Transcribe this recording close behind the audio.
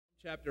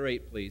Chapter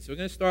 8, please. We're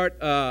going to start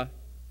a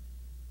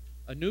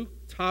new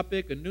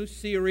topic, a new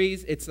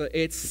series.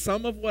 It's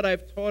some of what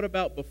I've taught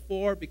about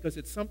before because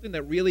it's something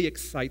that really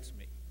excites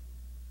me.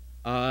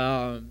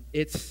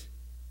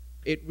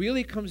 It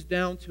really comes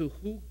down to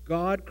who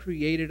God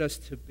created us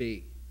to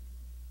be.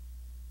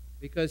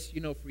 Because,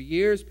 for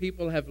years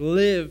people have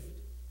lived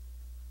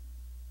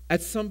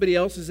at somebody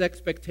else's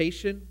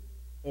expectation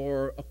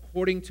or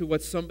according to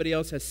what somebody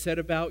else has said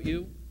about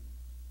you.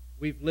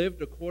 We've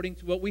lived according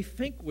to what we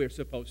think we're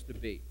supposed to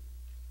be.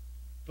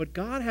 But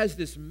God has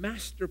this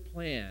master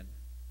plan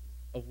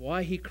of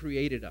why He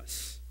created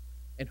us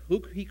and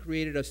who He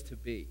created us to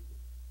be.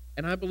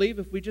 And I believe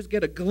if we just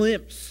get a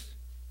glimpse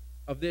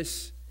of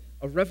this,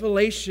 a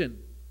revelation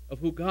of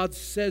who God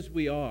says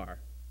we are,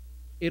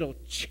 it'll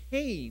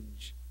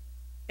change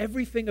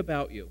everything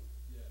about you.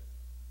 Yes.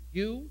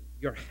 You,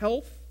 your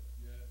health,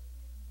 yes.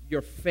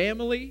 Your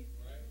family,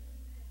 right.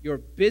 Your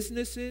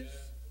businesses, yes.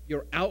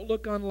 Your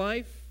outlook on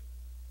life,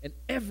 and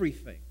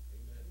everything.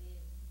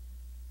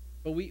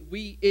 But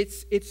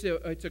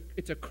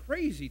it's a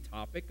crazy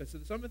topic because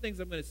some of the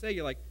things I'm going to say,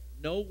 you're like,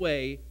 no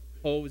way,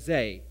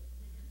 Jose.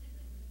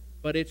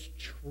 But it's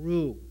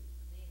true.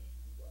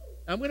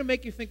 I'm going to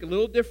make you think a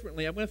little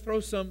differently. I'm going to throw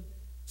some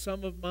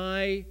of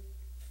my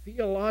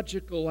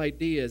theological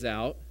ideas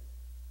out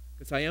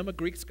because I am a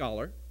Greek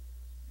scholar.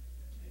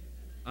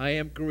 I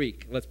am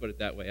Greek. Let's put it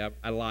that way.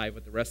 I lie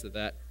with the rest of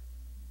that.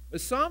 But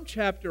Psalm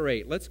chapter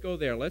 8, let's go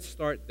there. Let's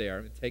start there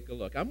and take a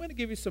look. I'm going to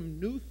give you some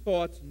new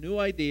thoughts, new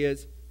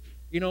ideas.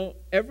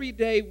 Every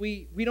day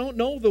we don't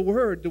know the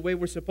Word the way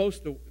we're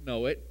supposed to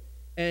know it.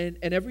 And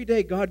every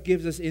day God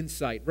gives us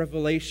insight,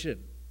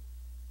 revelation.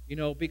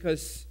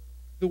 Because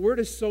the Word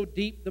is so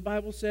deep, the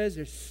Bible says,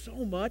 there's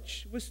so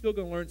much. We're still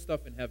going to learn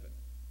stuff in heaven.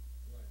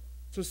 Right.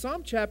 So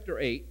Psalm chapter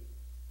 8,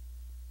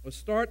 I'll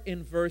start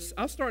in verse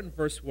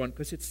 1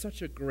 because it's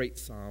such a great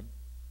psalm.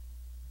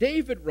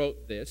 David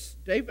wrote this.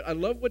 I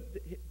love what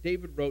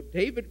David wrote.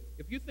 David,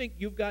 if you think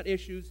you've got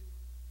issues,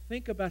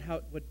 think about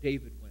what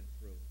David went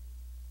through.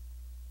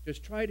 They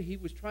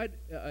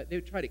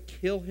would try to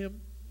kill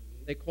him.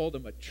 They called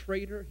him a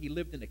traitor. He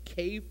lived in a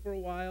cave for a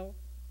while.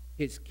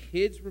 His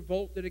kids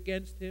revolted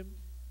against him.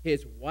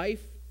 His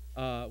wife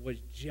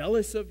was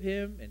jealous of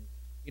him,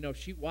 and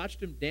she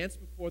watched him dance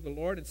before the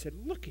Lord and said,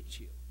 "Look at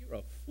you, you're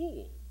a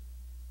fool."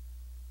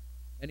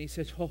 And he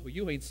says, "Oh,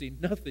 you ain't seen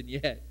nothing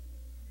yet."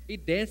 He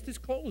danced his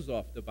clothes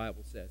off, the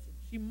Bible says.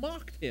 She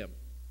mocked him.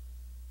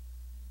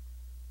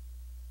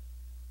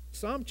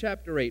 Psalm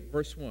chapter 8,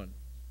 verse 1.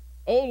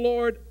 O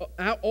Lord,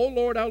 our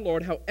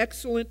Lord, how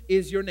excellent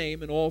is your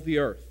name in all the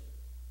earth,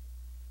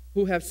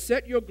 who have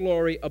set your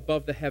glory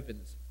above the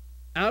heavens.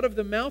 Out of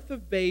the mouth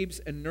of babes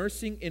and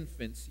nursing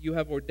infants you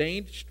have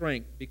ordained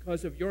strength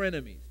because of your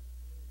enemies,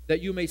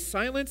 that you may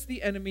silence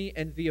the enemy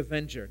and the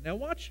avenger. Now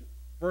watch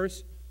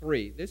verse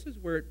 3. This is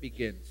where it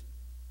begins.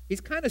 He's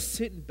kind of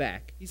sitting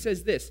back. He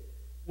says this,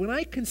 when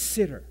I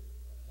consider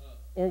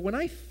or when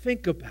I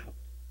think about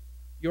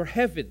your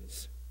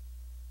heavens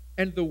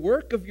and the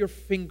work of your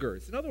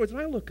fingers. In other words,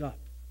 when I look up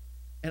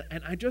and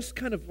I just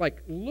kind of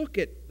like look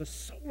at the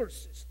solar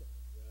system.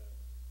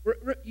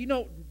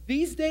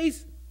 These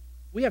days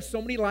we have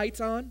so many lights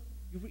on,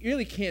 you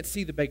really can't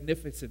see the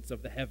magnificence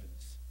of the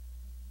heavens.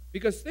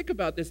 Because think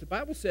about this, the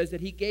Bible says that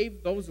He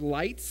gave those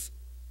lights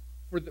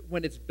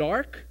when it's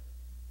dark.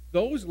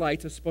 Those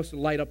lights are supposed to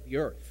light up the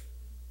earth.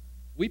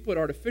 We put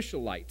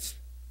artificial lights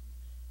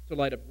to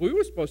light up. We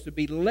were supposed to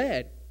be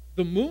LED.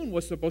 The moon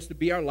was supposed to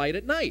be our light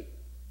at night.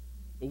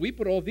 But we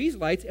put all these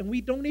lights, and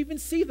we don't even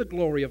see the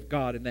glory of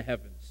God in the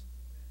heavens.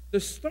 The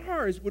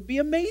stars would be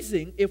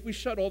amazing if we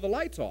shut all the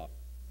lights off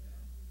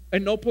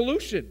and no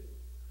pollution.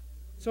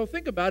 So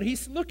think about it.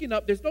 He's looking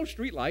up. There's no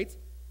street lights.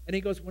 And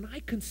he goes, when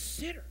I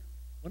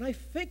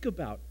think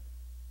about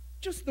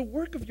just the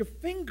work of your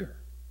finger,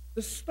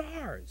 the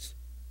stars,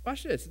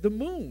 watch this, the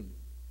moon.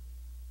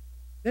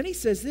 Then he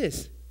says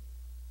this,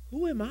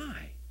 who am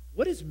I?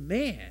 What is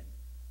man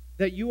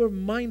that you are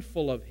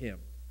mindful of him?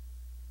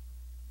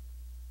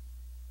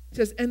 He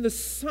says, and the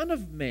Son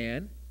of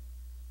Man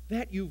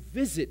that you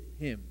visit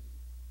him.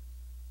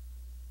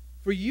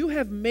 For you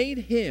have made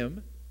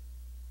him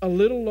a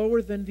little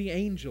lower than the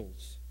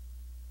angels,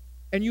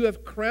 and you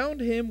have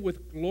crowned him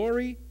with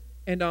glory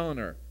and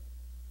honor.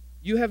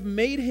 You have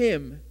made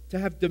him to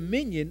have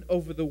dominion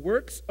over the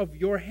works of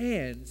your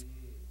hands,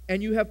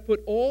 and you have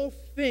put all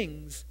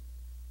things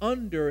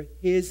under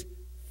his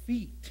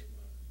feet.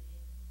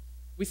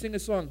 We sing a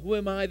song, who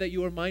am I that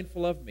you are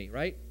mindful of me,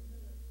 right?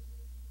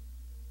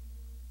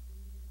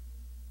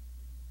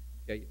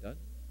 Okay, you done?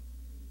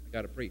 I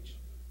got to preach.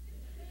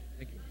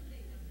 Thank you.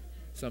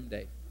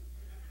 Someday.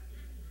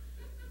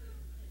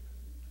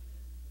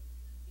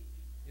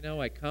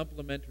 I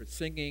compliment her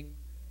singing,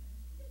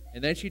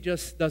 and then she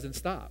just doesn't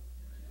stop.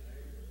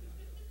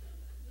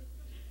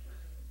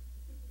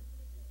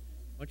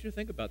 I want you to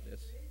think about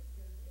this.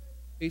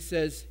 He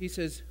says,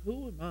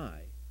 who am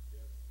I?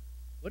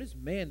 What is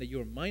man that you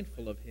are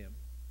mindful of him,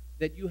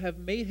 that you have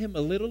made him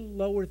a little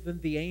lower than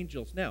the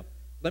angels? Now,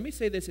 let me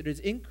say this. It is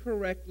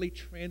incorrectly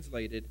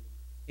translated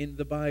in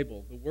the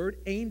Bible. The word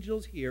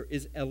angels here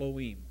is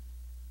Elohim.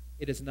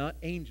 It is not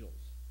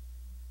angels.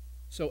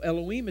 So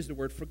Elohim is the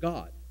word for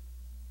God.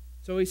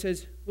 So he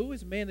says, who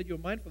is man that you are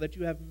mindful that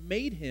you have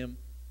made him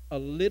a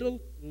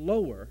little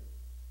lower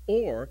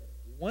or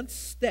one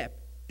step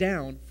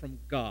down from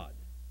God?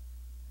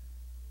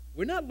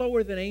 We're not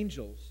lower than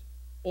angels,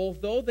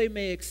 although they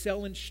may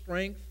excel in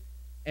strength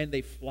and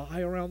they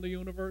fly around the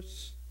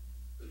universe.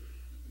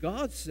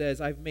 God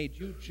says, I've made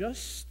you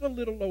just a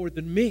little lower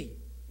than me.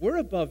 We're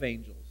above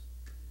angels.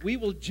 We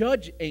will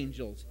judge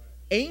angels.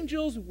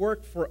 Angels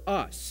work for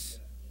us.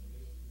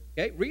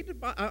 Okay, read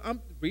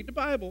the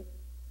Bible.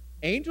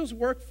 Angels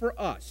work for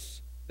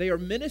us. They are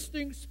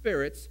ministering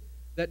spirits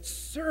that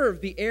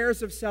serve the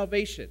heirs of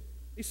salvation.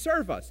 They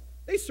serve us.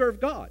 They serve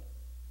God.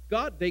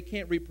 God, they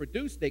can't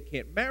reproduce. They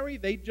can't marry.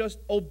 They just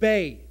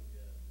obey.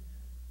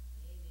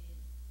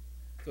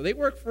 So they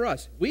work for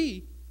us.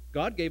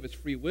 God gave us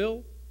free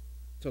will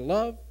to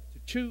love, to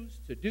choose,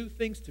 to do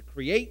things, to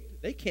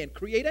create. They can't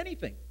create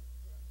anything.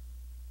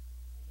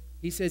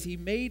 He says he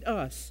made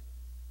us.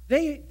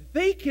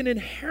 They can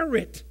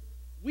inherit.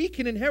 We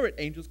can inherit.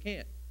 Angels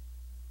can't.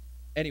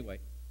 Anyway,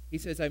 he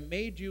says, I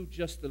made you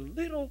just a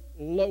little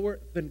lower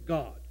than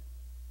God.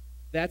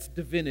 That's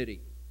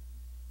divinity.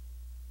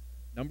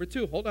 Number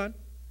 2, hold on.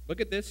 Look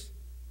at this.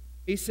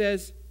 He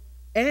says,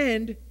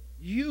 and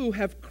you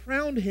have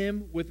crowned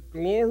him with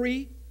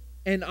glory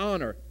and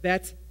honor.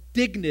 That's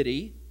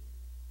dignity.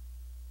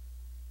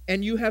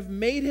 And you have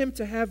made him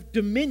to have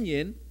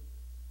dominion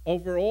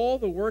over all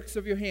the works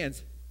of your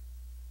hands.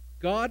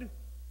 God,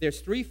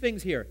 there's 3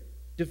 things here.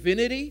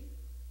 Divinity,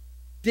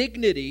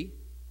 dignity,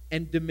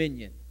 and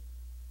dominion.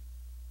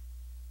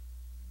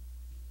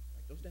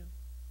 Write those down.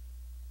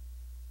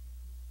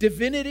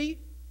 Divinity,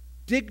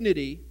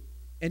 dignity,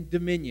 and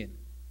dominion.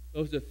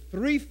 Those are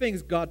 3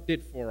 things God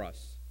did for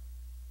us.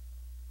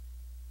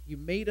 He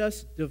made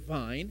us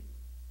divine.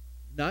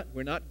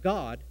 We're not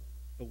God,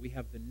 but we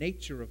have the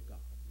nature of God.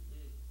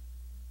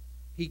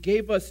 He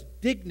gave us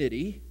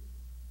dignity.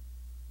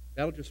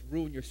 That'll just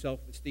ruin your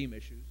self-esteem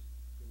issues,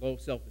 your low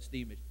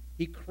self-esteem issues.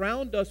 He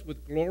crowned us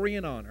with glory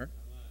and honor,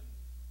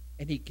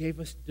 and he gave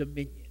us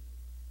dominion.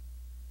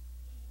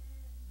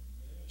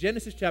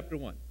 Genesis chapter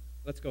 1.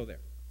 Let's go there.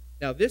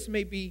 Now, this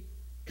may be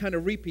kind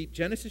of repeat.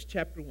 Genesis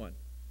chapter 1.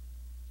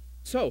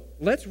 So,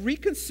 let's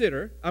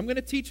reconsider. I'm going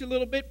to teach a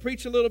little bit,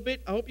 preach a little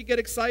bit. I hope you get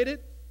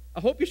excited. I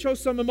hope you show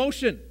some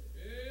emotion.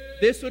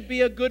 This would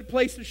be a good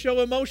place to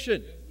show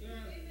emotion.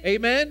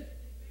 Amen?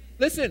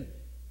 Listen,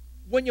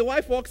 when your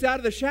wife walks out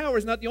of the shower,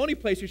 it's not the only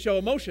place you show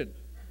emotion.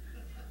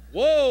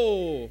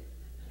 Whoa.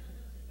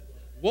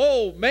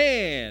 Whoa,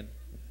 man.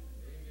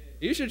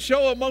 You should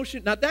show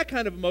emotion, not that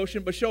kind of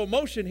emotion, but show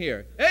emotion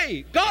here.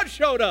 Hey, God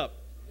showed up.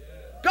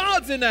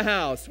 God's in the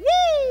house.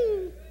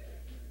 Woo!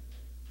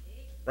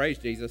 Praise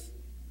Jesus.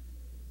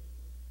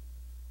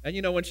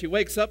 And when she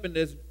wakes up and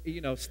there's,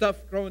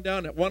 stuff growing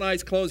down, one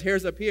eye's closed,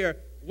 hair's up here.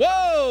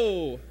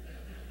 Whoa!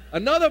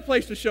 Another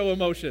place to show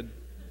emotion.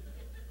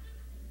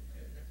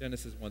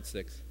 Genesis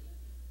 1:6.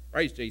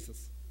 Praise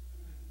Jesus.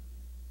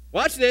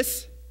 Watch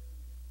this.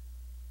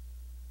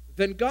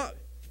 Then God,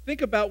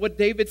 think about what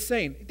David's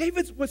saying.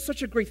 David was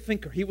such a great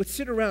thinker. He would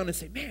sit around and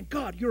say, man,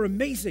 God, you're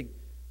amazing.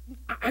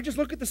 I just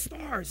look at the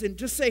stars and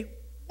just say,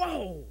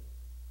 whoa,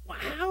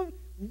 wow,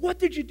 what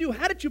did you do?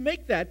 How did you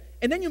make that?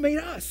 And then you made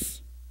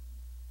us.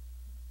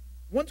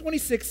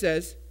 126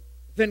 says,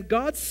 then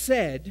God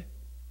said,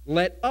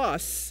 let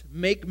us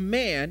make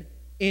man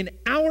in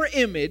our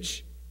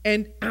image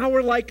and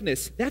our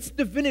likeness. That's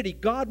divinity.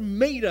 God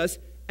made us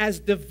as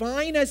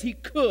divine as he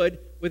could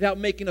without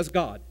making us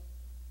God.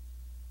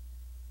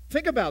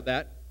 Think about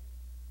that.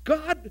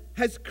 God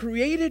has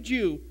created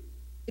you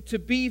to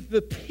be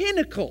the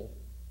pinnacle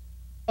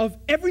of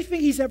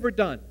everything he's ever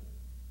done.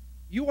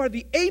 You are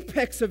the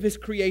apex of his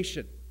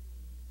creation.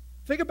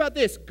 Think about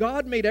this.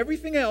 God made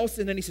everything else,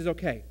 and then he says,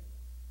 okay,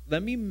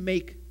 let me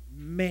make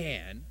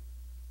man.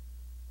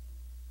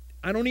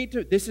 I don't need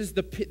to, this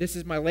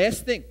is my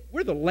last thing.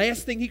 We're the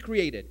last thing he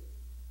created.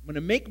 I'm going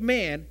to make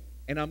man,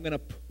 and I'm going to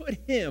put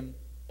him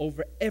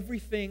over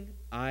everything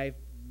I've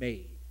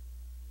made.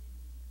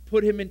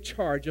 Put him in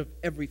charge of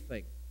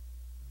everything.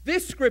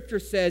 This scripture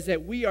says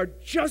that we are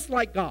just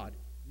like God.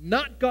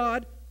 Not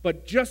God,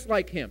 but just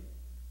like him.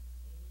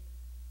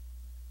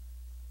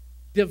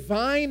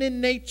 Divine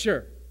in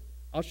nature.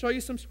 I'll show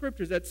you some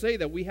scriptures that say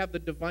that we have the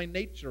divine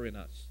nature in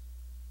us.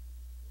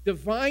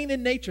 Divine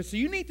in nature. So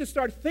you need to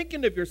start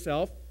thinking of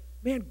yourself,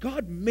 man,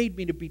 God made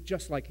me to be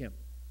just like him.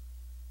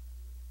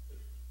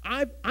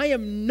 I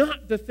am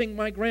not the thing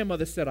my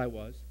grandmother said I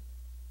was.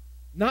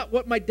 Not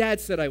what my dad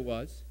said I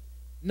was.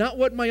 Not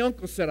what my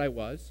uncle said I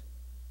was.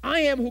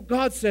 I am who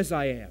God says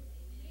I am.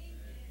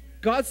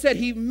 God said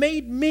he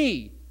made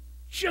me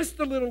just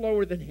a little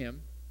lower than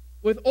him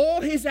with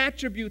all his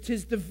attributes,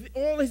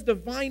 all his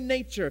divine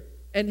nature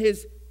and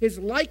his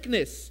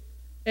likeness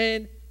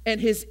and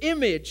his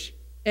image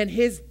and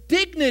his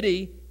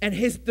dignity and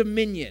his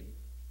dominion.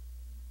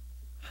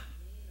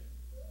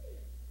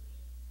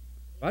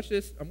 Watch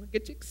this. I'm going to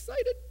get you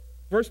excited.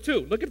 Verse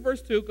 2. Look at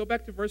verse 2. Go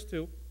back to verse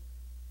 2.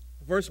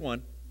 Verse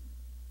 1.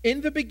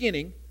 In the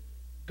beginning,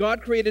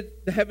 God created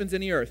the heavens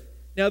and the earth.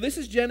 Now, this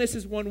is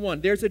Genesis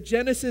 1:1. There's a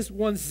Genesis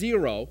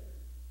 1:0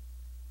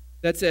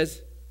 that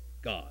says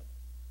God.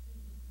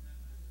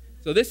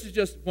 So this is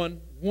just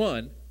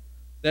 1:1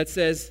 that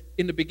says,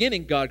 in the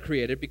beginning, God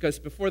created, because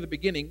before the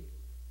beginning,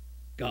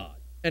 God.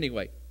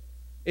 Anyway,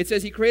 it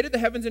says he created the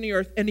heavens and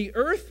the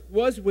earth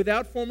was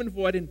without form and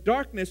void, and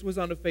darkness was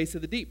on the face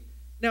of the deep.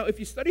 Now, if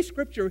you study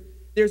Scripture,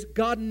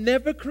 God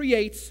never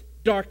creates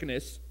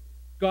darkness.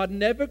 God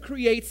never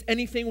creates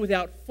anything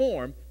without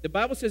form. The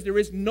Bible says there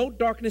is no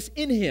darkness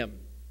in him.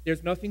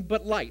 There's nothing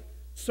but light.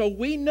 So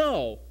we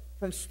know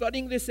from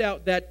studying this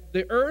out that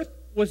the earth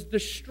was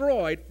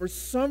destroyed for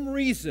some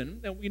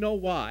reason, and we know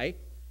why,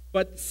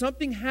 but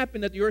something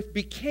happened that the earth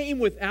became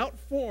without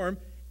form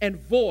and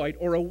void,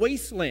 or a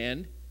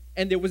wasteland,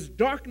 and there was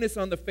darkness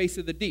on the face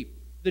of the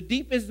deep. The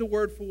deep is the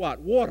word for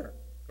what? Water,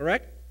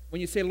 correct?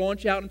 When you say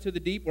launch out into the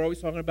deep, we're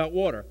always talking about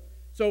water.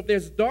 So if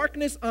there's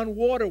darkness on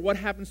water, what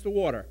happens to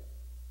water?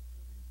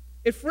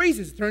 It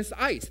freezes, it turns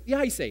to ice, the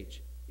ice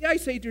age. The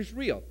ice age is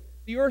real.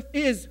 The earth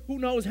is who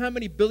knows how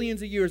many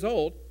billions of years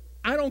old.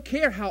 I don't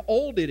care how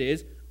old it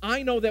is.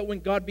 I know that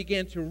when God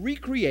began to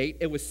recreate,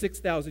 it was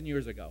 6,000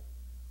 years ago.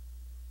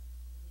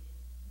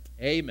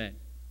 Amen.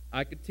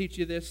 I could teach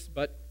you this,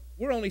 but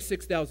we're only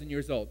 6,000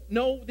 years old.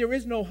 No, there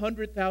is no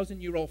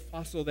 100,000-year-old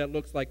fossil that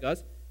looks like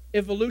us.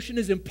 Evolution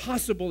is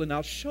impossible, and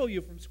I'll show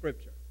you from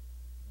Scripture.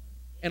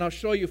 And I'll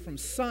show you from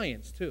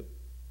science, too.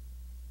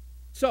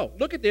 So,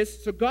 look at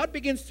this. So God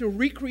begins to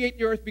recreate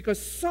the earth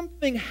because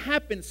something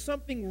happened.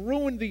 Something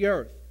ruined the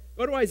earth.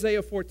 Go to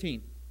Isaiah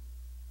 14.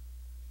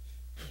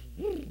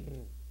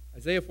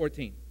 Isaiah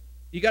 14.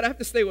 You got to have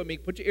to stay with me.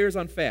 Put your ears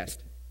on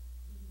fast.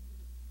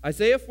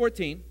 Isaiah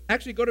 14.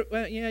 Actually,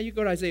 you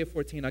go to Isaiah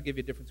 14. I'll give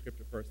you a different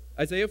scripture first.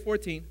 Isaiah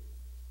 14.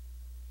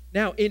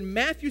 Now, in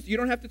Matthew, you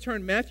don't have to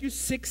turn. Matthew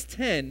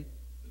 6:10,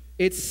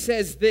 it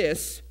says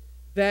this,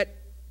 that,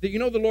 you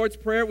know the Lord's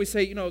Prayer? We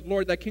say,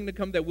 Lord, thy kingdom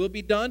come, that will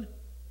be done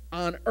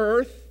on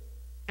earth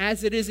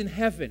as it is in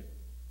heaven.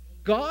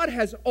 God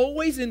has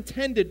always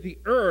intended the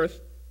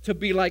earth to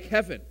be like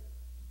heaven.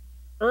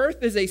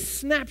 Earth is a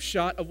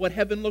snapshot of what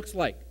heaven looks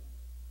like.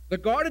 The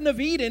Garden of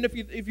Eden,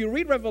 if you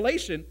read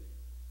Revelation,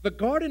 the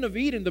Garden of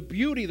Eden, the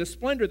beauty, the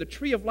splendor, the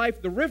tree of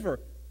life, the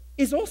river,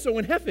 is also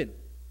in heaven.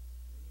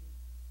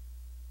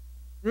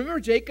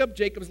 Remember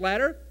Jacob's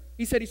ladder?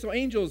 He said he saw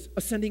angels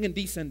ascending and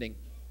descending.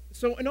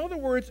 So in other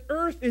words,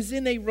 earth is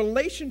in a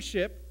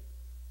relationship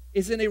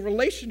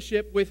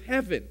with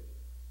heaven.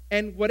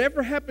 And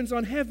whatever happens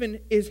on heaven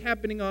is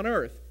happening on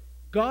earth.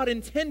 God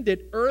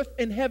intended earth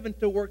and heaven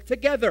to work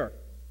together.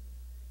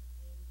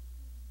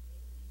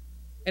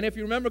 And if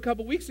you remember a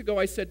couple weeks ago,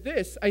 I said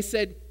this. I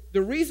said,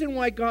 the reason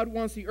why God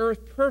wants the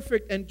earth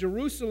perfect and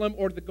Jerusalem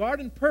or the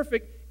garden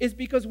perfect is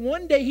because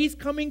one day he's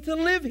coming to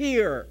live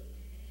here.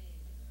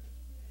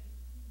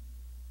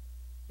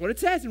 What it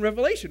says in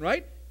Revelation,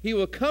 right? He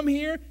will come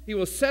here. He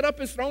will set up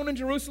his throne in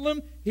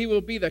Jerusalem. He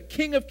will be the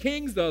King of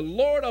kings, the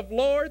Lord of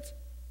lords.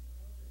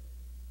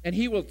 And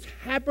he will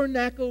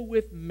tabernacle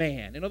with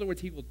man. In other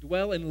words, he will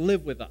dwell and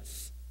live with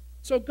us.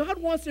 So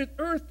God wants the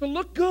earth to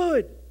look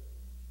good.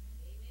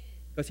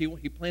 Because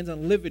he plans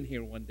on living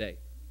here one day.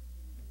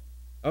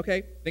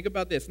 Okay, think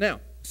about this. Now,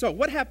 so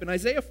what happened?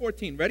 Isaiah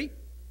 14, ready?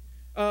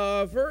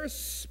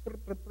 Verse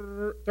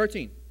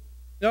 13,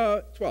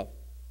 12.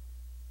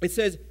 It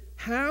says,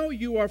 how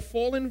you are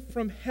fallen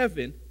from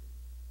heaven,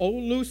 O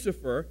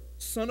Lucifer,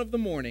 son of the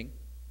morning,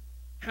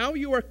 how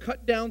you are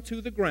cut down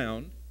to the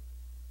ground,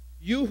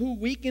 you who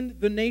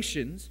weakened the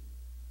nations,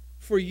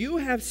 for you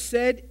have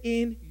said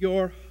in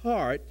your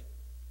heart,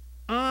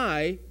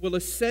 I will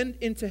ascend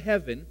into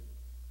heaven,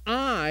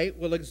 I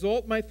will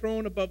exalt my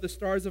throne above the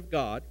stars of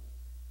God,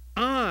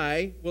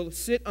 I will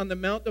sit on the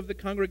mount of the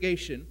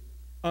congregation,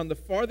 on the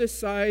farthest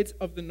sides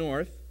of the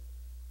north,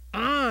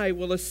 I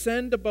will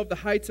ascend above the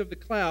heights of the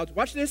clouds.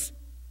 Watch this.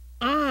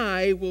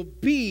 I will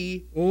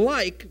be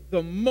like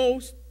the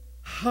Most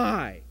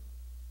High.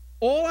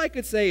 All I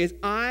could say is,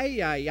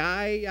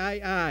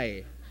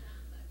 I.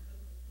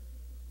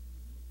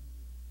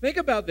 Think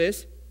about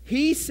this.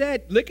 He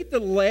said, look at the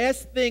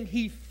last thing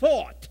he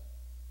thought.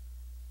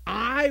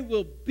 I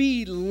will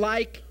be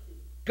like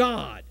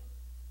God.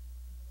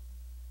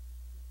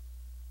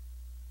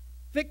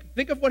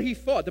 Think of what he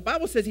thought. The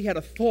Bible says he had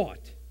a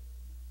thought.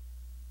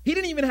 He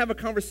didn't even have a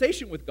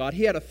conversation with God.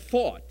 He had a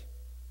thought.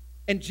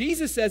 And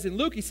Jesus says in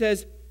Luke, he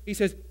says,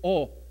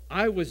 oh,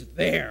 I was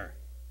there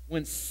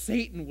when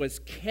Satan was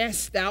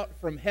cast out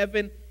from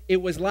heaven.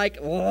 It was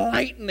like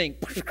lightning.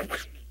 He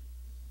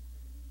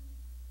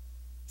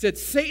said,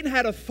 Satan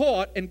had a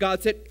thought, and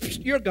God said,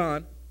 you're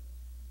gone.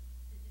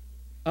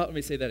 Let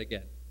me say that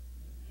again.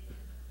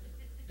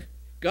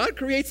 God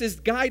creates this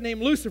guy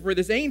named Lucifer,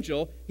 this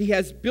angel. He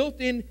has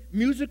built-in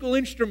musical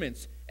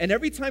instruments. And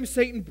every time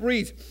Satan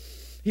breathes,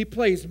 he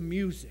plays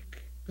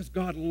music because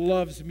God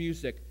loves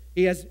music.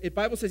 The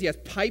Bible says he has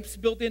pipes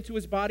built into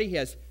his body. He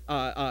has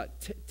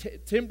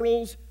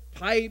timbrels,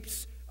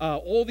 pipes,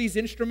 all these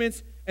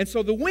instruments. And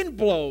so the wind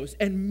blows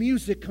and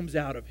music comes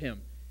out of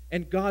him.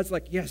 And God's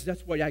like, yes,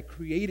 that's why I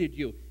created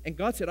you. And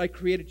God said, I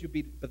created you to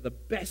be the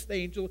best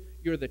angel.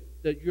 You're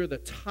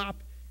the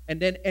top.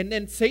 And then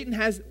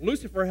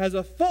Lucifer has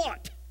a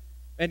thought.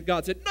 And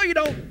God said, no, you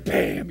don't.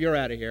 Bam, you're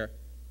out of here.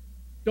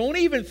 Don't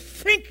even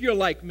think you're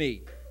like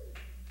me.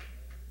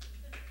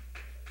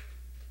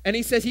 And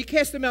he says he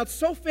cast him out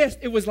so fast,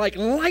 it was like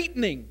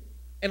lightning.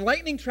 And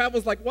lightning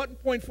travels like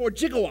 1.4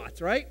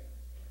 gigawatts, right?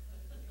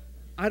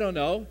 I don't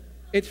know.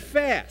 It's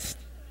fast.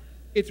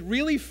 It's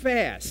really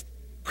fast.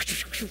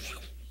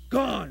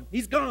 Gone.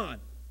 He's gone.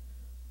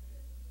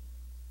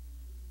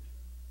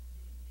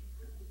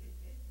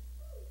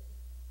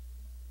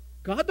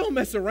 God don't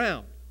mess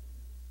around.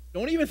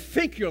 Don't even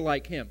think you're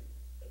like him.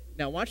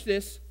 Now watch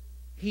this.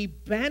 He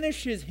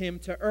banishes him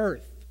to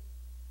earth.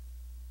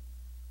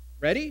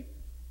 Ready?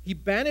 He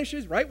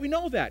banishes, right? We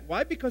know that.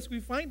 Why? Because we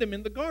find him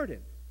in the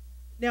garden.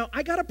 Now,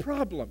 I got a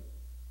problem.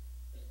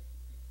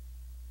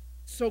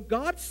 So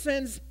God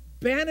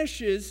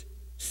banishes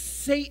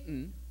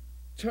Satan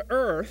to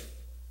earth,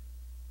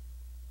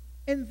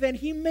 and then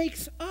he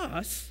makes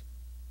us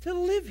to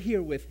live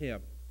here with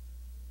him.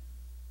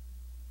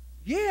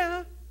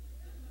 Yeah,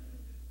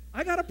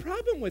 I got a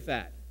problem with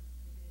that.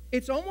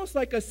 It's almost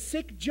like a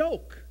sick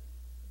joke.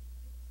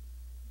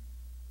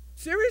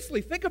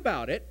 Seriously, think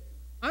about it.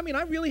 I mean,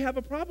 I really have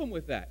a problem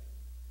with that.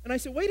 And I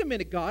said, wait a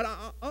minute, God,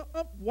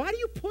 why do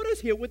you put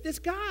us here with this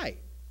guy?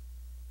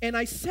 And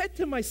I said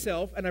to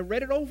myself, and I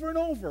read it over and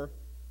over,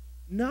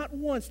 not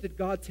once did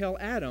God tell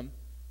Adam,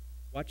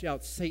 watch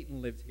out,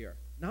 Satan lives here.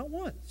 Not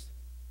once.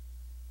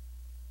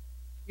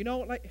 You know,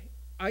 like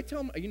I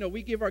tell them, you know,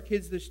 we give our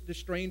kids the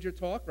stranger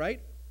talk,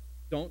 right?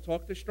 Don't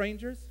talk to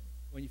strangers.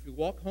 If you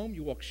walk home,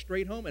 you walk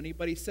straight home.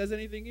 Anybody says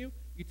anything to you,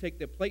 you take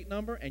their plate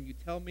number and you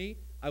tell me,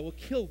 I will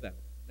kill them.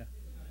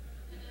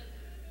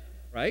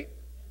 Right?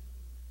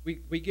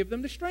 We give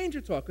them the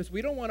stranger talk because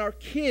we don't want our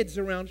kids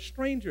around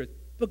strangers.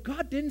 But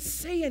God didn't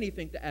say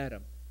anything to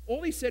Adam.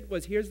 All he said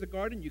was, here's the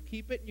garden, you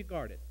keep it and you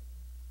guard it.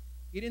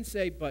 He didn't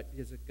say, but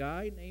there's a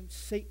guy named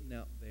Satan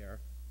out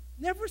there.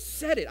 Never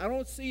said it. I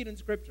don't see it in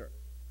Scripture.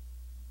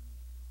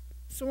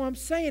 So I'm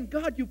saying,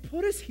 God, you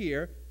put us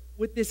here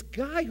with this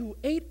guy who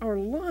ate our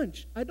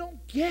lunch. I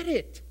don't get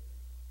it.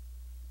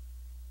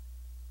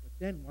 But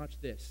then watch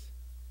this.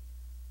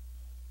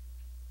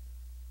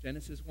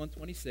 Genesis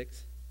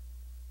 1:26.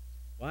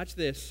 Watch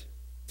this.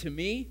 To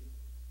me,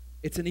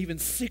 it's an even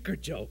sicker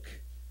joke.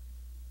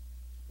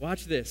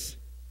 Watch this.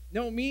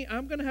 No,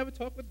 I'm going to have a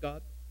talk with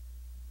God.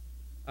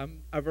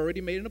 I've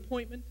already made an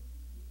appointment.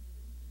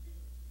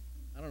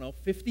 I don't know,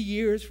 50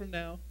 years from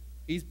now.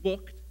 He's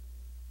booked.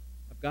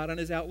 I've got on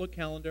his Outlook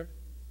calendar.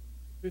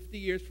 50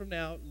 years from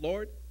now,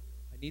 Lord,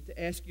 I need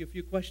to ask you a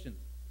few questions.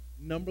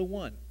 Number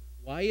one,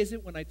 why is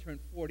it when I turned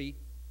 40,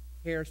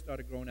 hair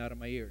started growing out of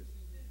my ears?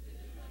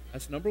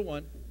 That's number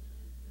one.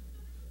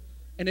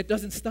 And it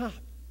doesn't stop.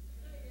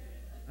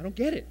 I don't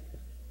get it.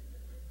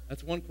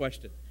 That's one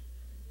question.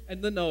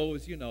 And the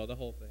nose, you know, the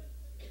whole thing.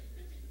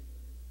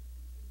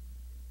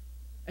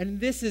 And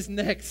this is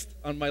next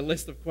on my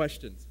list of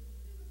questions.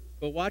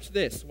 But watch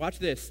this, watch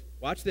this,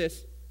 watch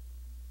this.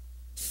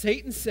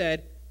 Satan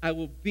said, I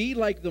will be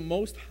like the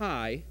Most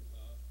High.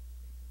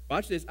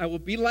 Watch this. I will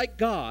be like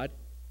God.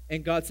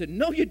 And God said,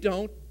 no, you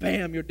don't.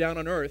 Bam, you're down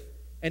on earth.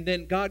 And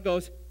then God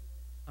goes,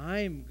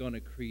 I'm going to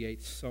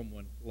create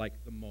someone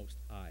like the Most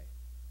High.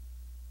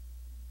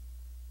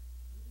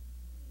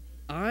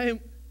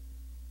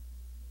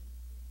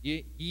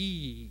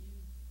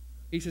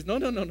 He says,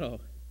 no.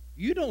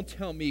 You don't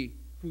tell me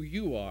who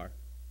you are.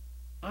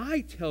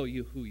 I tell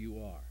you who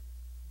you are.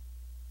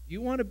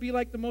 You want to be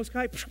like the Most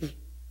High?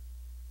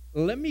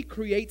 Let me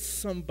create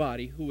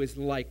somebody who is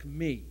like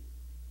me.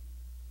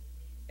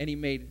 And he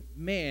made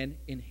man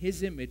in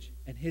his image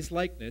and his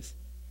likeness.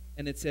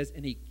 And it says,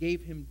 and he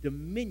gave him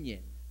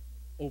dominion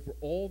over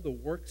all the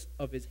works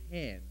of his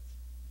hands.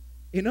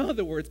 In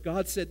other words,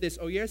 God said this,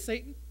 oh yeah,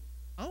 Satan,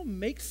 I'll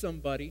make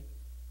somebody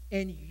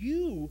and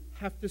you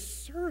have to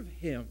serve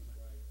him.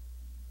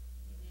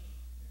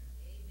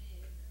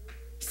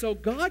 So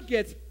God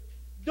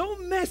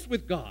don't mess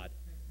with God.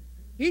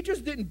 He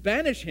just didn't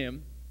banish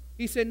him.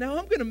 He said, now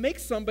I'm going to make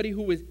somebody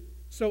who is,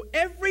 so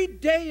every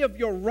day of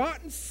your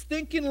rotten,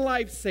 stinking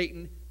life,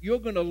 Satan, you're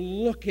going to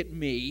look at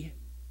me,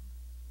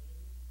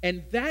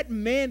 and that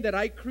man that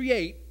I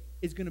create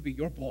is going to be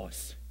your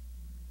boss.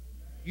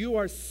 You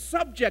are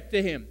subject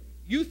to him.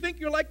 You think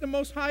you're like the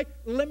Most High?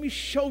 Let me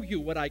show you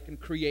what I can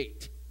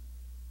create.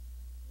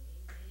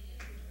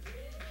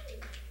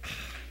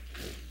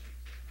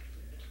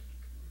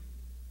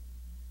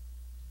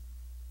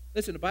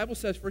 Listen, the Bible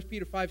says, 1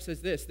 Peter 5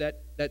 says this,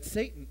 that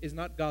Satan is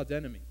not God's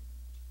enemy.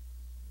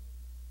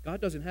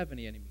 God doesn't have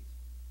any enemies.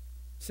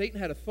 Satan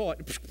had a thought,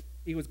 and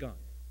he was gone.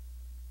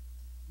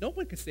 No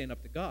one can stand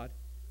up to God,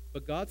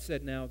 but God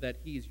said now that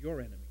he is your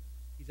enemy.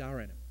 He's our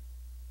enemy.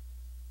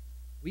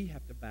 We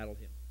have to battle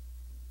him.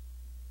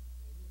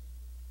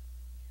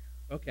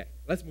 Okay,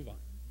 let's move on.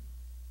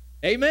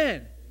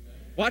 Amen.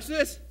 Watch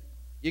this.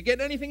 You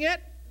getting anything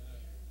yet?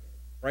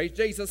 Praise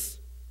Jesus.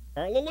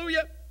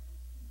 Hallelujah.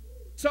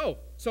 So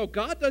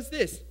God does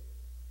this.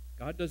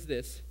 God does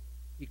this.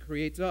 He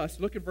creates us.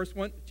 Look at verse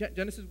 1,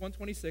 Genesis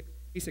 1:26.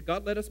 He said,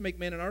 God, let us make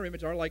man in our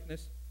image, our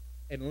likeness,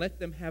 and let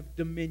them have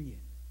dominion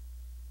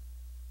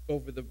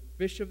over the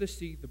fish of the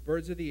sea, the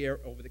birds of the air,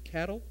 over the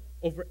cattle,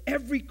 over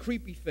every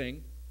creepy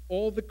thing,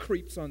 all the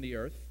creeps on the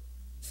earth.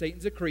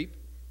 Satan's a creep.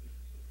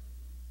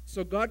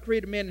 So God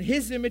created man in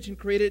his image and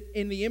created,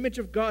 in the image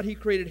of God, he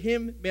created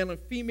him, male and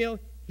female,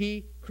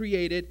 he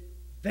created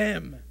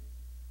them.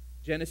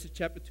 Genesis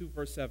chapter 2,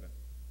 verse 7.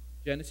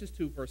 Genesis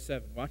 2, verse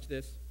 7. Watch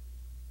this.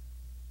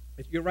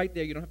 If you're right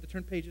there, you don't have to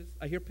turn pages.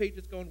 I hear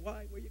pages going,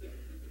 why? Where you going?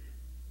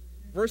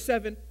 Verse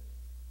 7.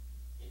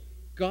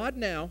 God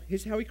now,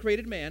 here's how he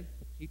created man.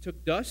 He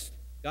took dust.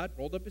 God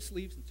rolled up his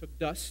sleeves and took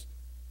dust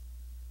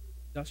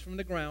from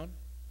the ground,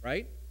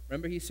 right?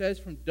 Remember he says,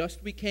 from dust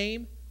we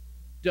came,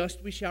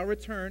 dust we shall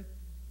return.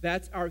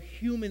 That's our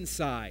human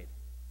side,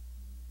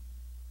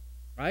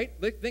 right?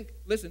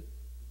 Listen,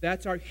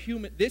 that's our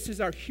human, this is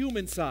our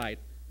human side.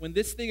 When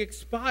this thing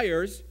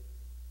expires,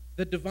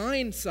 the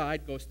divine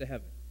side goes to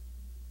heaven.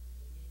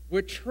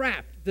 We're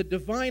trapped. The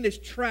divine is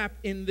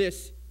trapped in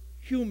this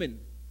human.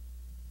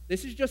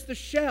 This is just a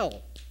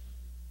shell.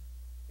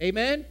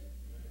 Amen?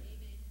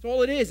 That's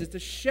all it is. It's a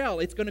shell.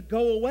 It's going to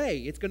go away.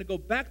 It's going to go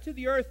back to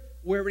the earth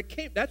where it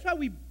came. That's why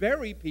we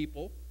bury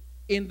people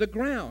in the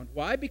ground.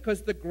 Why?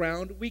 Because the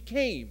ground we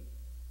came.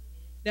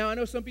 Now, I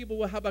know some people,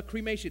 well, how about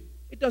cremation?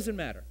 It doesn't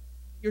matter.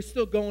 You're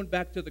still going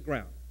back to the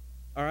ground.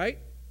 All right?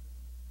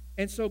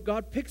 And so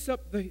God picks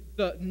up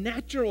the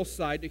natural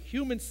side, the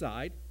human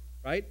side,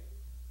 right?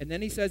 And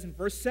then he says in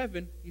verse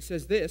 7, he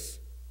says this.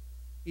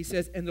 He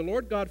says, and the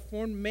Lord God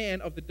formed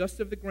man of the dust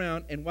of the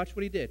ground, and watch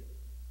what he did.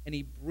 And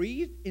he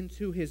breathed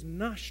into his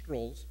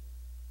nostrils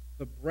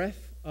the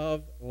breath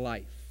of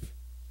life.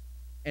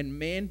 And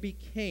man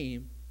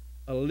became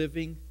a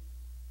living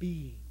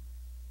being.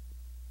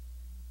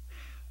 Wow.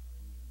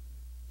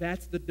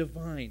 That's the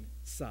divine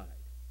side.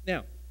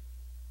 Now,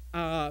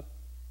 I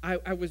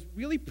was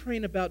really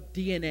praying about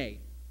DNA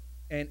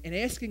and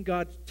asking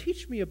God,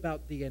 teach me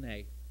about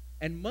DNA.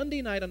 And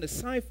Monday night on the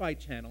Sci-Fi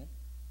Channel,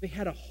 they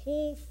had a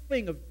whole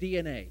thing of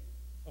DNA,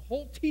 a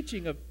whole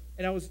teaching of,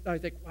 and I was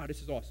like, wow,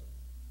 this is awesome.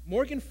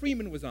 Morgan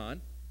Freeman was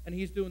on, and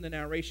he's doing the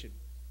narration.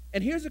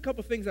 And here's a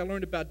couple things I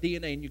learned about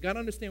DNA, and you got to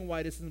understand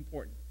why this is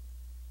important.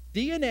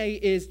 DNA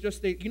is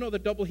just a, you know the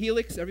double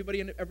helix?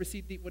 Everybody ever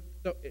see what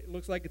it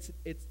looks like?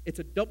 It's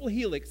a double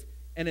helix,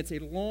 and it's a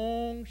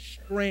long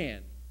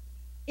strand.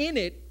 In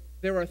it,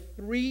 there are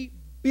 3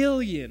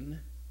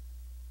 billion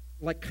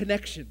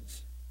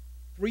connections.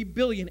 3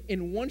 billion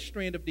in one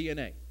strand of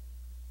DNA.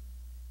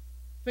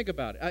 Think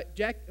about it.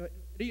 Jack,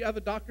 do you have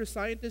a doctor,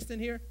 scientist in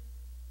here?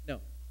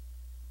 No.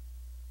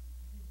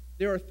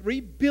 There are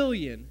 3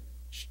 billion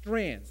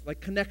strands,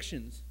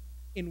 connections,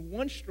 in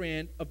one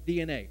strand of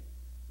DNA.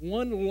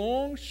 One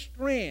long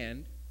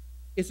strand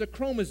is a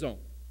chromosome.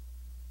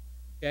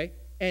 Okay?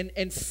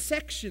 And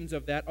sections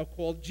of that are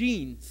called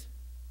genes.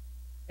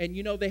 And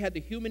you know they had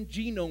the Human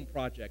Genome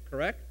Project,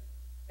 correct?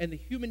 And the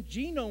Human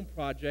Genome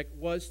Project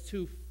was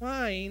to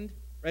find,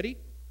 ready?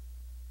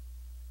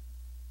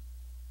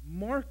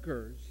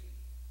 Markers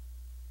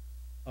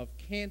of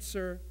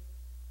cancer,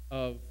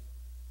 of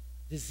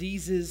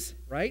diseases,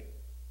 right?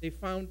 They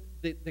found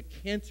the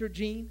cancer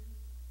gene.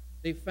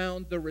 They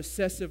found the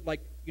recessive,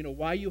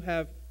 why you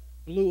have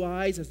blue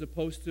eyes as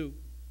opposed to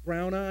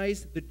brown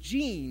eyes. The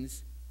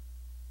genes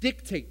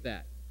dictate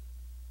that.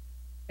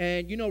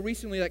 And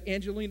recently,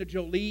 Angelina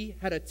Jolie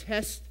had a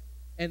test,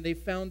 and they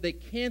found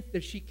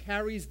that she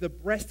carries the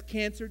breast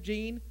cancer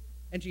gene,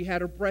 and she had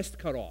her breast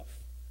cut off.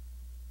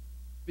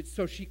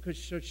 So she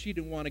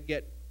didn't want to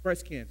get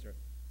breast cancer.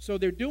 So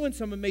they're doing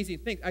some amazing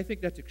things. I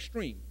think that's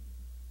extreme.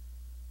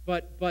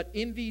 But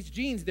in these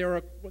genes, there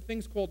are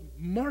things called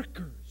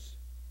markers.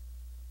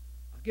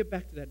 I'll get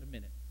back to that in a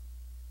minute.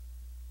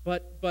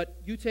 But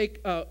you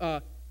take,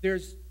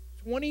 there's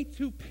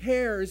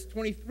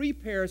 23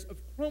 pairs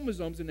of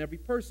chromosomes in every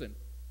person.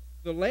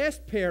 The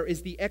last pair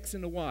is the X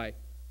and the Y,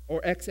 or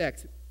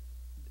XX.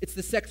 It's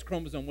the sex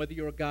chromosome, whether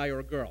you're a guy or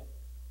a girl.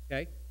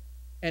 Okay?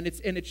 And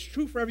it's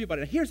true for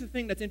everybody. Now, here's the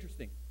thing that's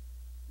interesting.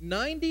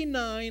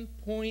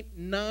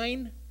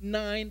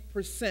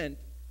 99.99%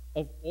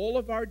 of all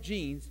of our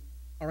genes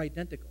are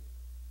identical.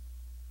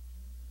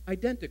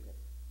 Identical.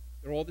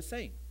 They're all the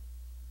same.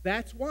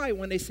 That's why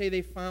when they say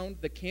they found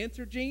the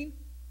cancer gene,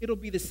 it'll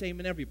be the same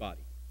in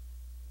everybody.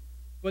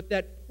 But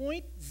that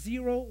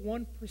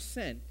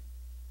 0.01%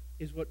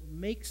 is what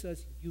makes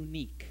us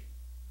unique.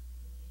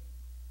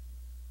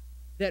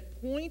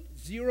 That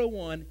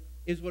 0.01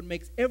 is what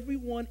makes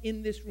everyone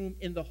in this room,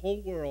 in the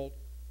whole world,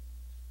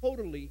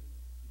 totally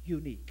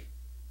unique.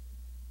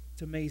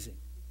 It's amazing.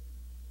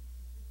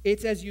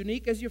 It's as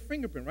unique as your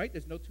fingerprint, right?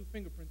 There's no two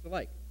fingerprints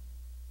alike.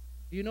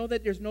 Do you know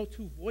that there's no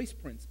two voice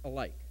prints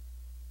alike?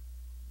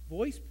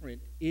 Voice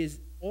print is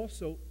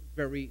also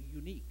very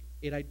unique.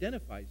 It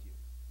identifies you.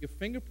 Your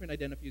fingerprint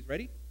identifies you,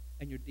 ready?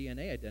 And your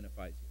DNA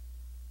identifies you.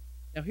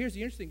 Now, here's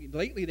the interesting thing.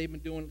 Lately, they've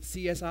been doing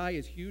CSI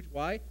is huge.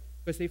 Why?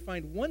 Because they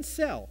find one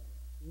cell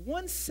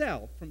one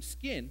cell from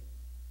skin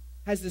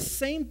has the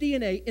same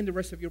DNA in the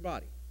rest of your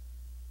body.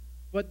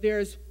 But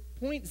there's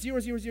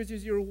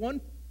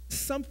 0.00001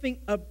 something,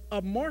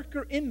 a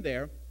marker in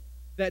there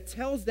that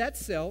tells that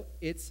cell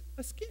it's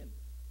a skin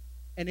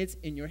and it's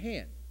in your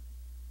hand,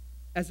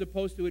 as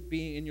opposed to it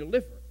being in your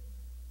liver.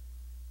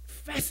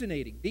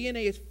 Fascinating.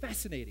 DNA is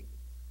fascinating.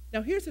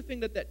 Now, here's the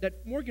thing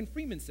that Morgan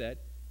Freeman said.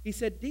 He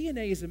said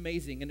DNA is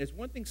amazing, and there's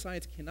one thing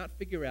science cannot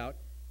figure out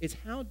is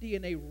how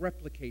DNA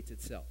replicates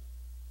itself,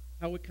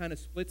 how it kind of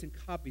splits and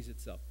copies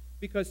itself.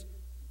 Because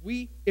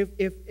if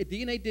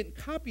DNA didn't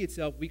copy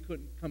itself, we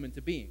couldn't come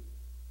into being,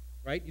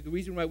 right? The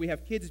reason why we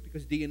have kids is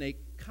because DNA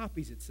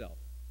copies itself,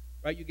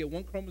 right? You get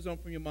one chromosome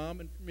from your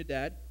mom and from your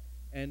dad,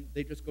 and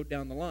they just go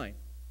down the line.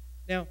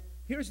 Now,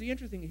 here's the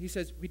interesting thing. He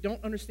says, we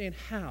don't understand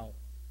how.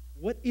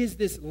 What is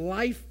this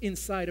life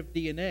inside of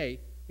DNA?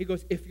 He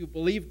goes, if you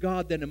believe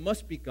God, then it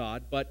must be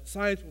God, but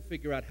science will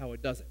figure out how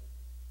it does it.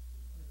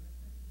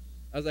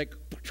 I was like,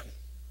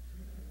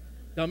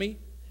 dummy.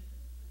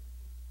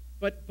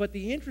 But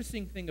the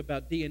interesting thing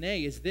about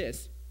DNA is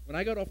this. When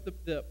I got off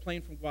the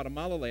plane from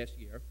Guatemala last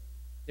year,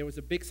 there was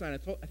a big sign.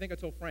 I think I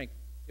told Frank,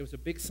 there was a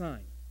big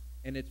sign,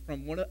 and it's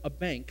from a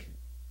bank,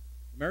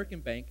 American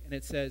bank, and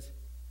it says,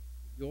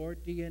 your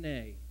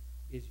DNA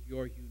is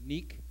your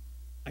unique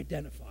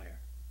identifier.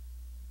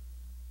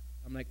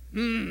 I'm like,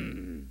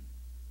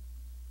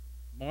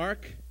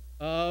 mark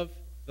of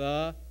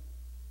the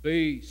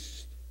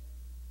beast.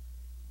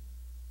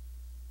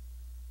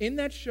 In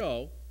that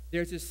show,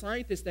 there's a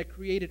scientist that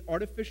created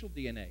artificial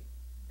DNA.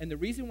 And the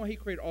reason why he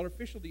created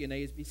artificial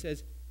DNA is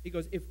he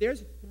goes, if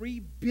there's 3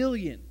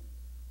 billion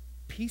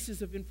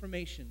pieces of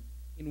information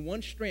in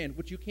one strand,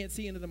 which you can't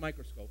see under the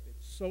microscope,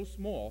 it's so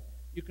small,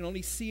 you can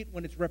only see it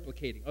when it's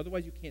replicating.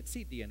 Otherwise, you can't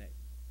see DNA,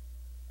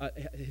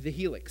 the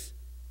helix.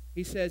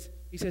 He says,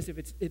 if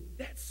it's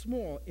that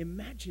small,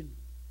 imagine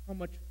how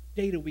much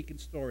data we can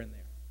store in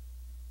there.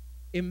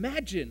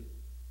 Imagine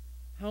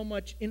how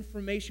much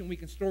information we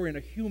can store in a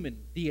human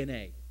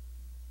DNA.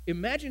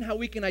 Imagine how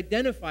we can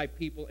identify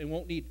people and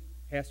won't need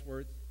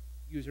passwords,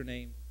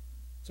 username,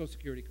 social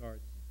security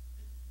cards.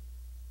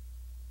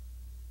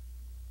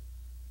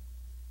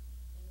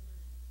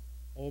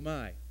 Oh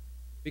my.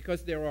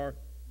 Because there are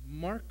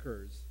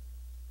markers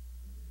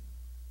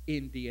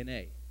in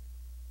DNA.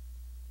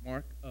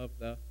 Mark of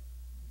the...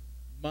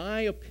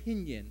 My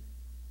opinion,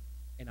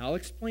 and I'll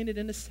explain it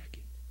in a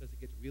second because it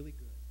gets really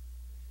good,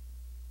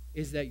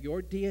 is that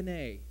your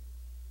DNA,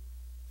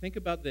 think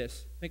about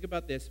this.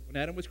 When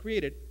Adam was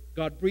created,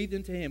 God breathed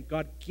into him.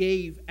 God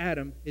gave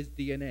Adam his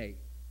DNA.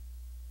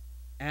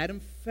 Adam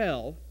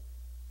fell,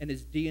 and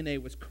his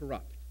DNA was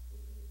corrupt.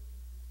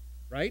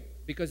 Right?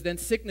 Because then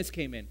sickness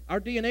came in. Our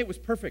DNA was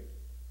perfect.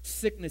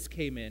 Sickness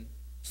came in.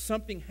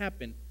 Something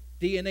happened.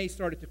 DNA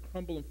started to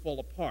crumble and fall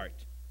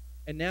apart.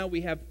 And now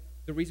we have,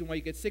 the reason why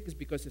you get sick is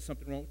because there's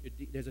something wrong with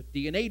there's a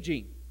DNA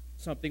gene.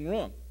 Something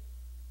wrong.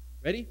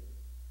 Ready?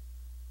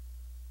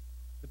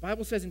 The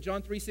Bible says in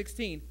John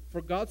 3:16,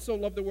 for God so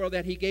loved the world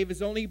that he gave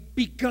his only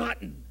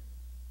begotten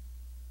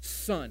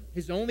son.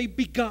 His only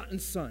begotten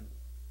son.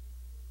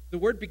 The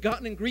word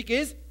begotten in Greek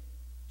is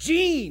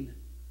gene.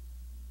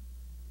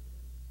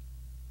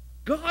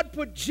 God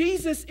put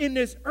Jesus in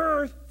this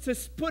earth to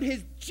put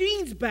his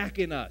genes back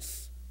in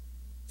us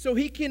so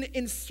he can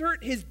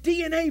insert his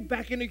DNA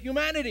back into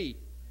humanity.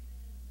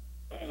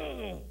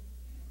 Oh.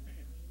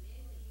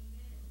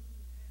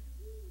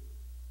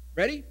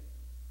 Ready?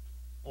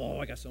 Oh,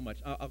 I got so much.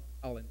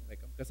 I'll end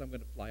because I'm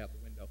going to fly out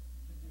the window.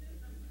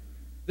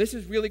 This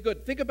is really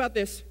good. Think about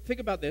this.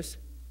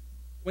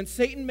 When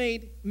Satan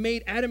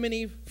made Adam and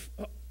Eve,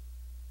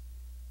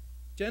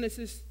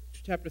 Genesis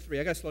chapter 3.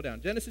 I got to slow down.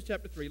 Genesis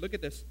chapter 3. Look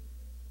at this.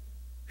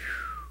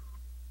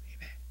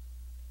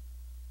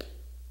 Amen.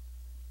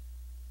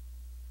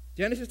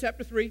 Genesis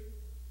chapter 3,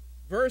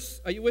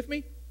 verse, are you with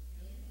me?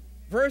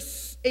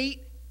 Verse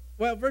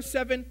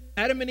 7,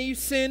 Adam and Eve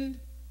sinned.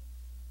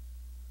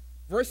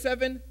 Verse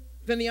 7,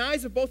 then the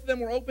eyes of both of them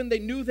were opened. They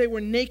knew they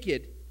were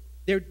naked.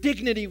 Their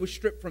dignity was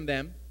stripped from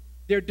them.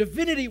 Their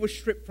divinity was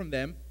stripped from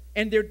them.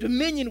 And their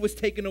dominion was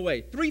taken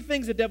away. 3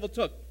 things the devil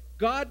took.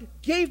 God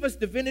gave us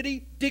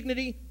divinity,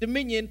 dignity,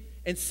 dominion,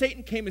 and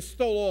Satan came and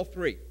stole all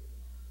 3.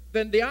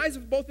 Then the eyes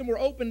of both of them were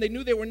opened. They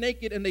knew they were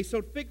naked, and they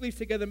sewed fig leaves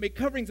together and made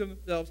coverings of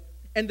themselves.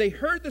 And they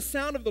heard the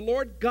sound of the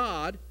Lord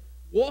God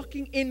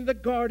walking in the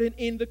garden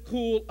in the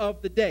cool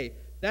of the day.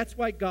 That's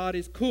why God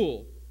is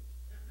cool.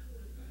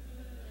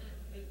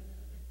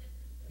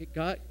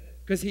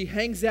 Because he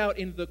hangs out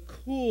in the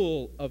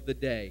cool of the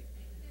day.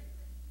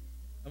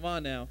 Come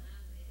on now.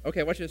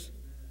 Okay, watch this.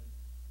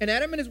 And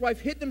Adam and his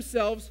wife hid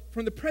themselves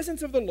from the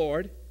presence of the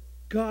Lord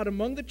God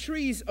among the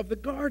trees of the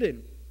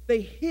garden.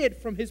 They hid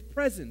from his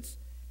presence.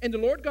 And the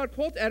Lord God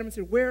called to Adam and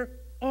said, where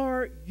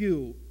are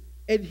you?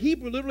 And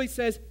Hebrew literally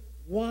says,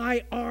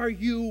 why are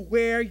you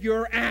where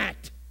you're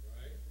at?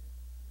 Right.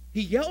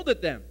 He yelled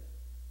at them.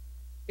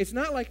 It's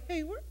not like,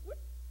 hey, where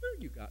are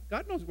you, God?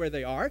 God knows where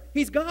they are.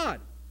 He's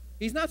God.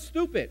 He's not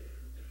stupid.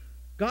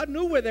 God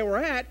knew where they were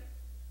at,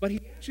 but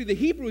the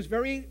Hebrew is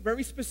very,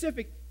 very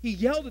specific. He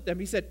yelled at them.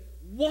 He said,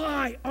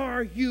 why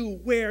are you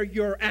where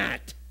you're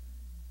at?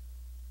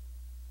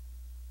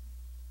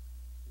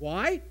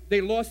 Why?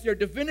 They lost their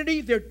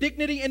divinity, their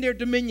dignity, and their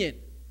dominion.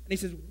 And he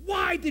says,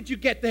 why did you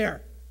get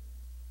there?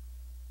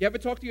 You ever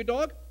talk to your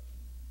dog?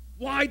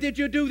 Why did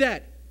you do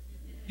that?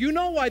 You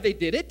know why they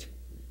did it.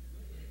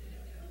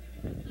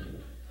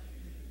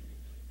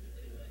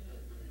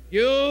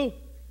 You.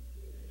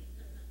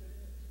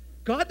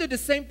 God did the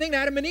same thing to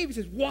Adam and Eve. He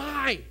says,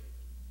 why?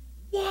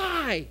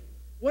 Why?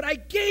 What I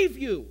gave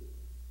you.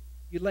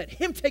 You let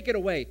him take it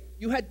away.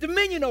 You had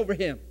dominion over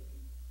him.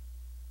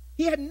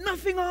 He had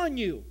nothing on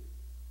you.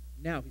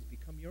 Now he's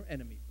become your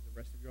enemy for the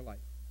rest of your life.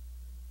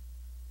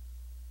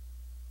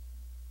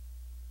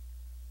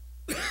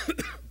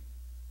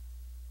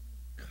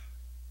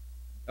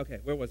 Okay,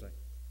 where was I?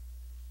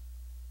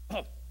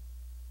 Oh,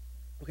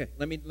 okay.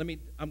 Let me.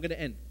 I'm going to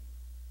end.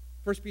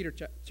 2 Peter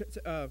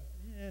chapter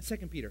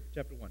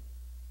 1.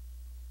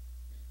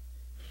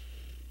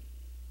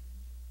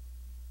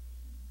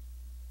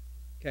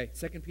 Okay,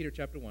 2 Peter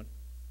chapter 1.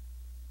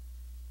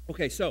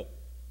 Okay, so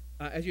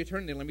as you're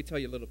turning there, let me tell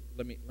you a little.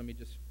 Let me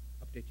just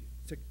update you.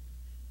 So,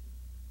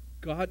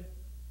 God,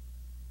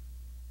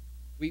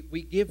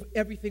 we give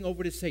everything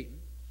over to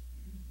Satan.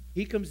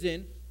 He comes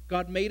in.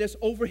 God made us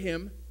over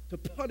him to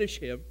punish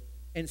him,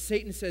 and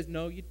Satan says,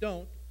 "No, you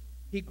don't."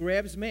 He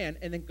grabs man,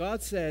 and then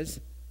God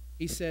says,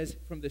 He says,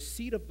 "From the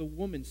seed of the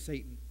woman,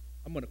 Satan,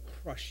 I'm going to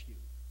crush you."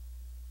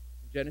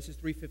 Genesis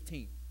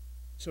 3:15.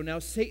 So now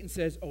Satan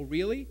says, "Oh,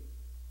 really?"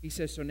 He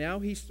says, so now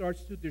he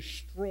starts to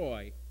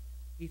destroy.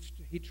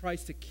 He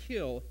tries to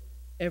kill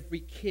every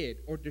kid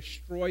or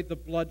destroy the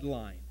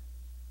bloodline.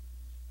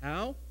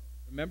 How?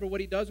 Remember what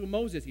he does with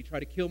Moses. He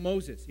tried to kill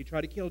Moses. He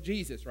tried to kill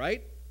Jesus,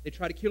 right? They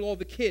try to kill all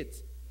the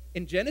kids.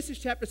 In Genesis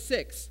chapter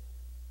 6,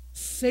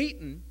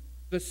 Satan,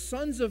 the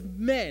sons of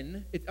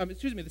men,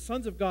 the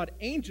sons of God,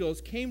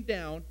 angels, came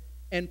down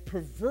and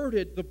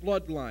perverted the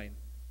bloodline.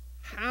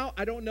 How?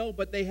 I don't know,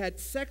 but they had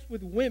sex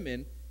with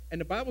women, and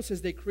the Bible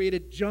says they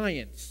created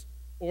giants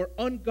or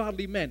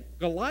ungodly men.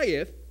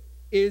 Goliath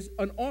is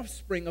an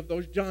offspring of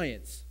those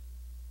giants.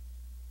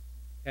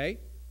 Okay?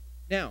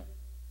 Now,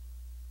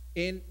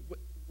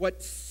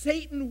 what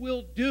Satan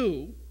will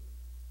do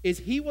is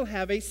he will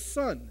have a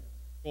son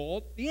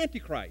called the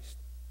Antichrist.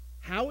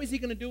 How is he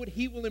going to do it?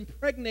 He will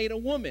impregnate a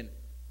woman.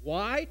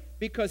 Why?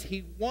 Because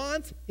he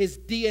wants his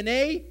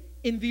DNA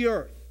in the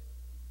earth.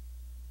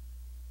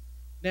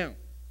 Now,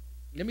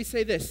 let me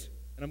say this,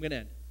 and I'm going to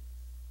end.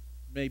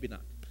 Maybe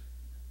not.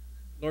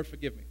 Lord,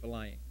 forgive me for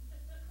lying.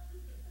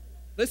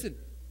 Listen,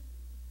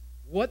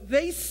 what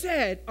they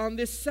said on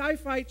this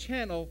sci-fi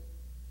channel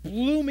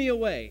blew me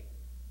away.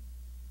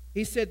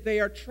 He said they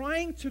are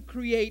trying to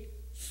create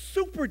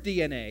super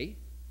DNA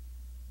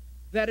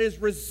that is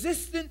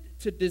resistant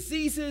to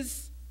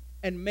diseases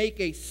and make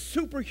a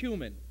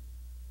superhuman.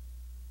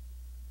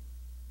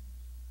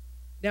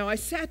 Now, I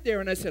sat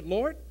there and I said,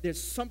 Lord,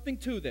 there's something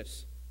to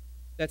this.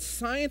 That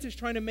science is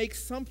trying to make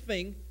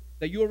something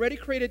that you already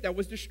created that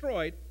was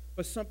destroyed,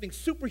 but something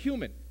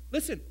superhuman.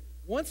 Listen,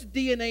 once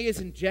DNA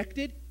is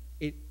injected,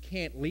 it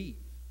can't leave.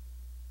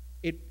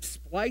 It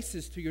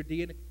splices to your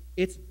DNA.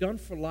 It's done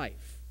for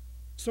life.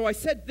 So I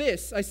said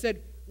this. I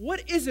said,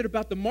 what is it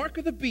about the mark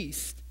of the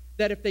beast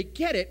that if they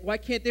get it, why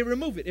can't they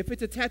remove it? If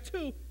it's a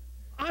tattoo,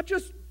 I'll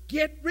just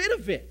get rid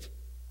of it.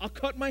 I'll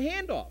cut my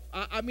hand off.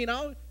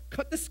 I'll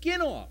cut the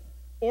skin off.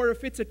 Or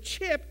if it's a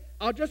chip,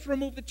 I'll just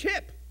remove the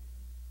chip.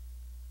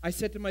 I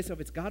said to myself,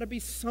 it's got to be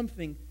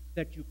something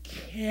that you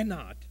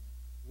cannot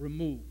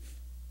remove.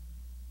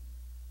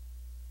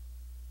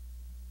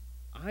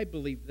 I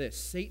believe this.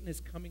 Satan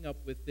is coming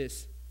up with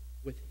this,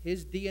 with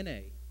his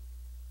DNA,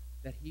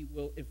 that he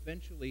will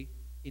eventually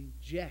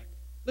inject.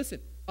 Listen,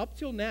 up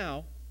till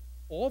now,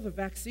 all the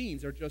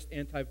vaccines are just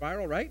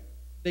antiviral, right?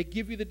 They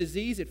give you the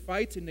disease, it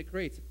fights, and it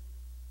creates it.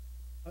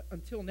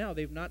 Until now,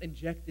 they've not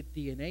injected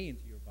DNA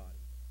into your body.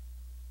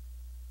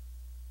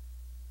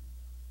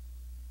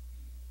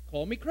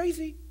 Call me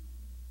crazy.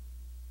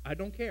 I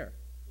don't care.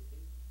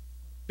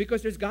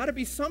 Because there's got to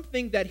be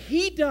something that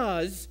he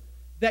does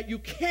that you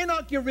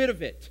cannot get rid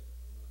of it.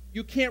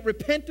 You can't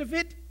repent of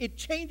it. It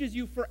changes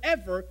you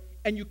forever,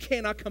 and you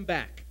cannot come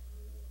back.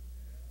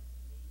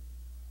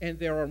 And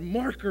there are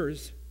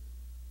markers.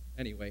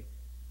 Anyway,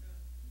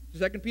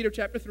 2 Peter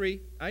chapter 3.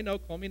 I know,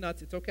 call me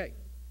nuts. It's okay.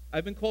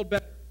 I've been called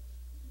better.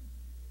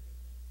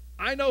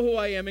 I know who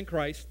I am in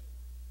Christ.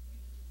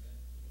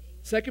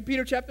 2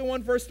 Peter chapter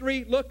 1, verse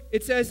 3, look,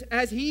 it says,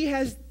 as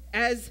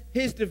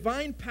his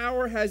divine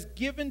power has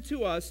given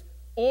to us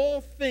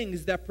all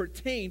things that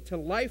pertain to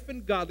life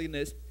and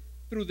godliness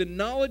through the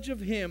knowledge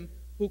of him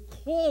who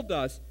called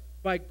us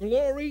by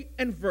glory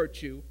and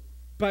virtue,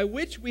 by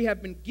which we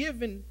have been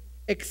given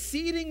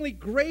exceedingly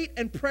great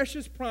and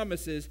precious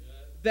promises,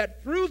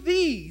 that through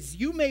these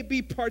you may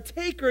be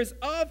partakers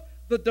of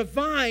the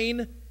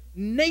divine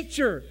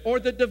nature or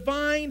the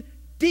divine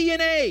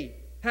DNA,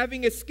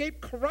 having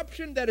escaped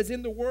corruption that is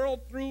in the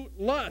world through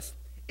lust.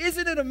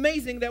 Isn't it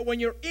amazing that when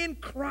you're in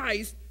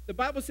Christ, the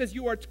Bible says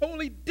you are a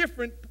totally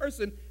different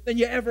person than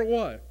you ever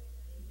were?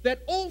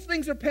 that all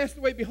things are passed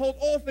away. Behold,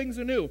 all things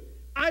are new.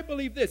 I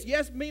believe this.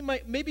 Yes,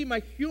 maybe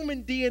my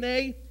human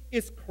DNA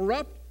is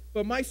corrupt,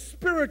 but my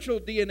spiritual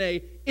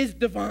DNA is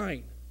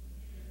divine.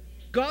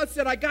 God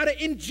said, I got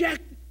to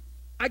inject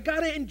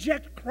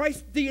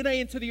Christ's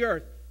DNA into the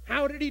earth.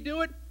 How did he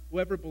do it?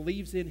 Whoever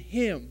believes in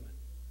him.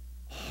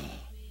 Oh,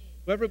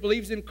 whoever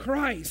believes in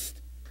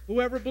Christ.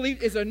 Whoever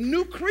believes is a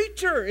new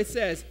creature, it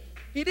says.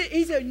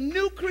 He's a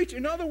new creature.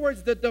 In other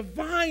words, the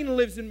divine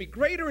lives in me.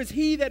 Greater is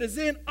he that is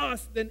in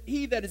us than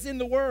he that is in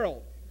the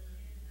world.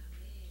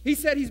 He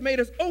said he's made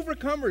us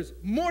overcomers,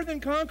 more than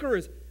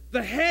conquerors,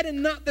 the head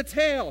and not the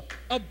tail,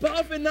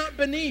 above and not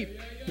beneath,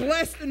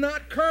 blessed and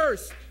not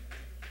cursed.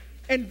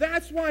 And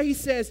that's why he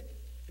says,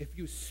 if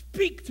you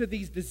speak to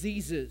these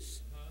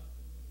diseases,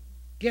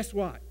 guess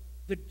what?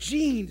 The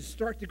genes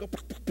start to go,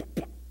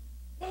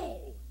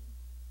 oh,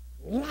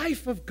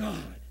 life of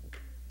God.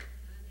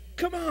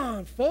 Come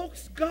on,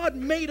 folks. God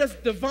made us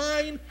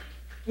divine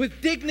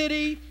with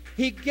dignity.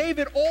 He gave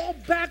it all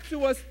back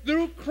to us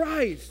through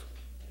Christ.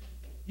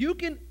 You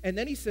can, and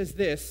then he says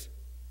this.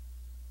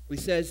 He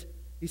says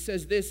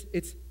this.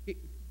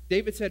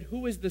 David said,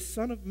 who is the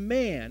son of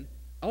man?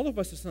 All of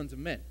us are sons of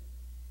men.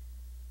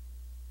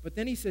 But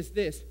then he says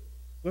this,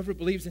 whoever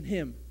believes in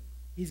him,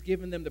 he's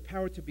given them the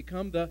power to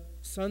become the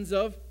sons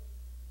of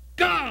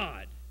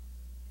God.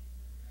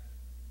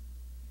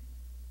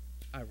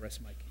 I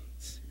rest my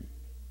case.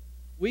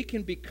 We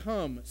can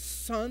become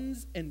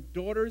sons and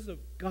daughters of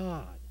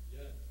God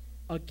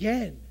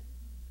again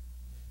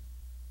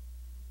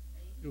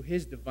through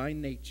his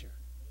divine nature.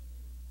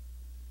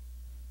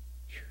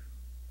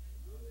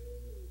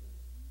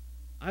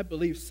 I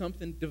believe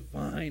something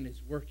divine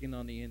is working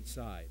on the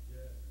inside.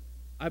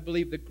 I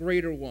believe the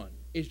greater one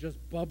is just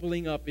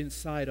bubbling up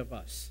inside of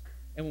us.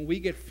 And when we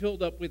get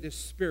filled up with his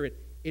Spirit,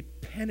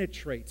 it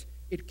penetrates.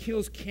 It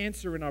kills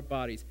cancer in our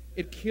bodies.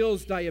 It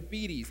kills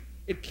diabetes.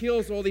 It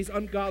kills all these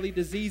ungodly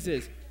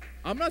diseases.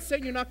 I'm not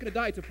saying you're not going to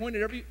die. It's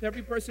appointed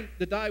every person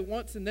to die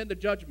once and then the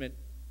judgment.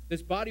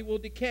 This body will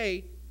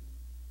decay.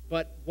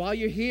 But while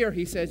you're here,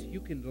 he says, you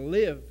can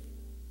live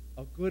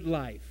a good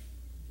life,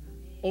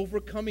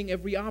 overcoming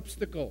every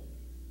obstacle.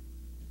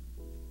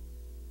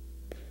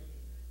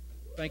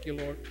 Thank you,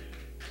 Lord.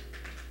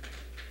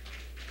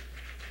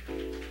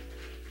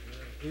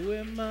 Who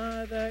am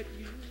I that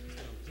you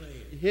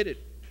hit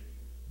it?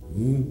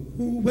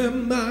 Who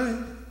am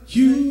I?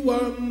 You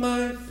are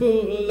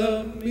mindful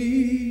of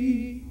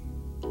me,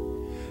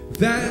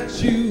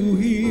 that you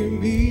hear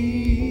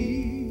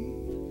me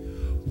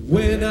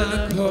when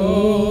I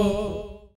call.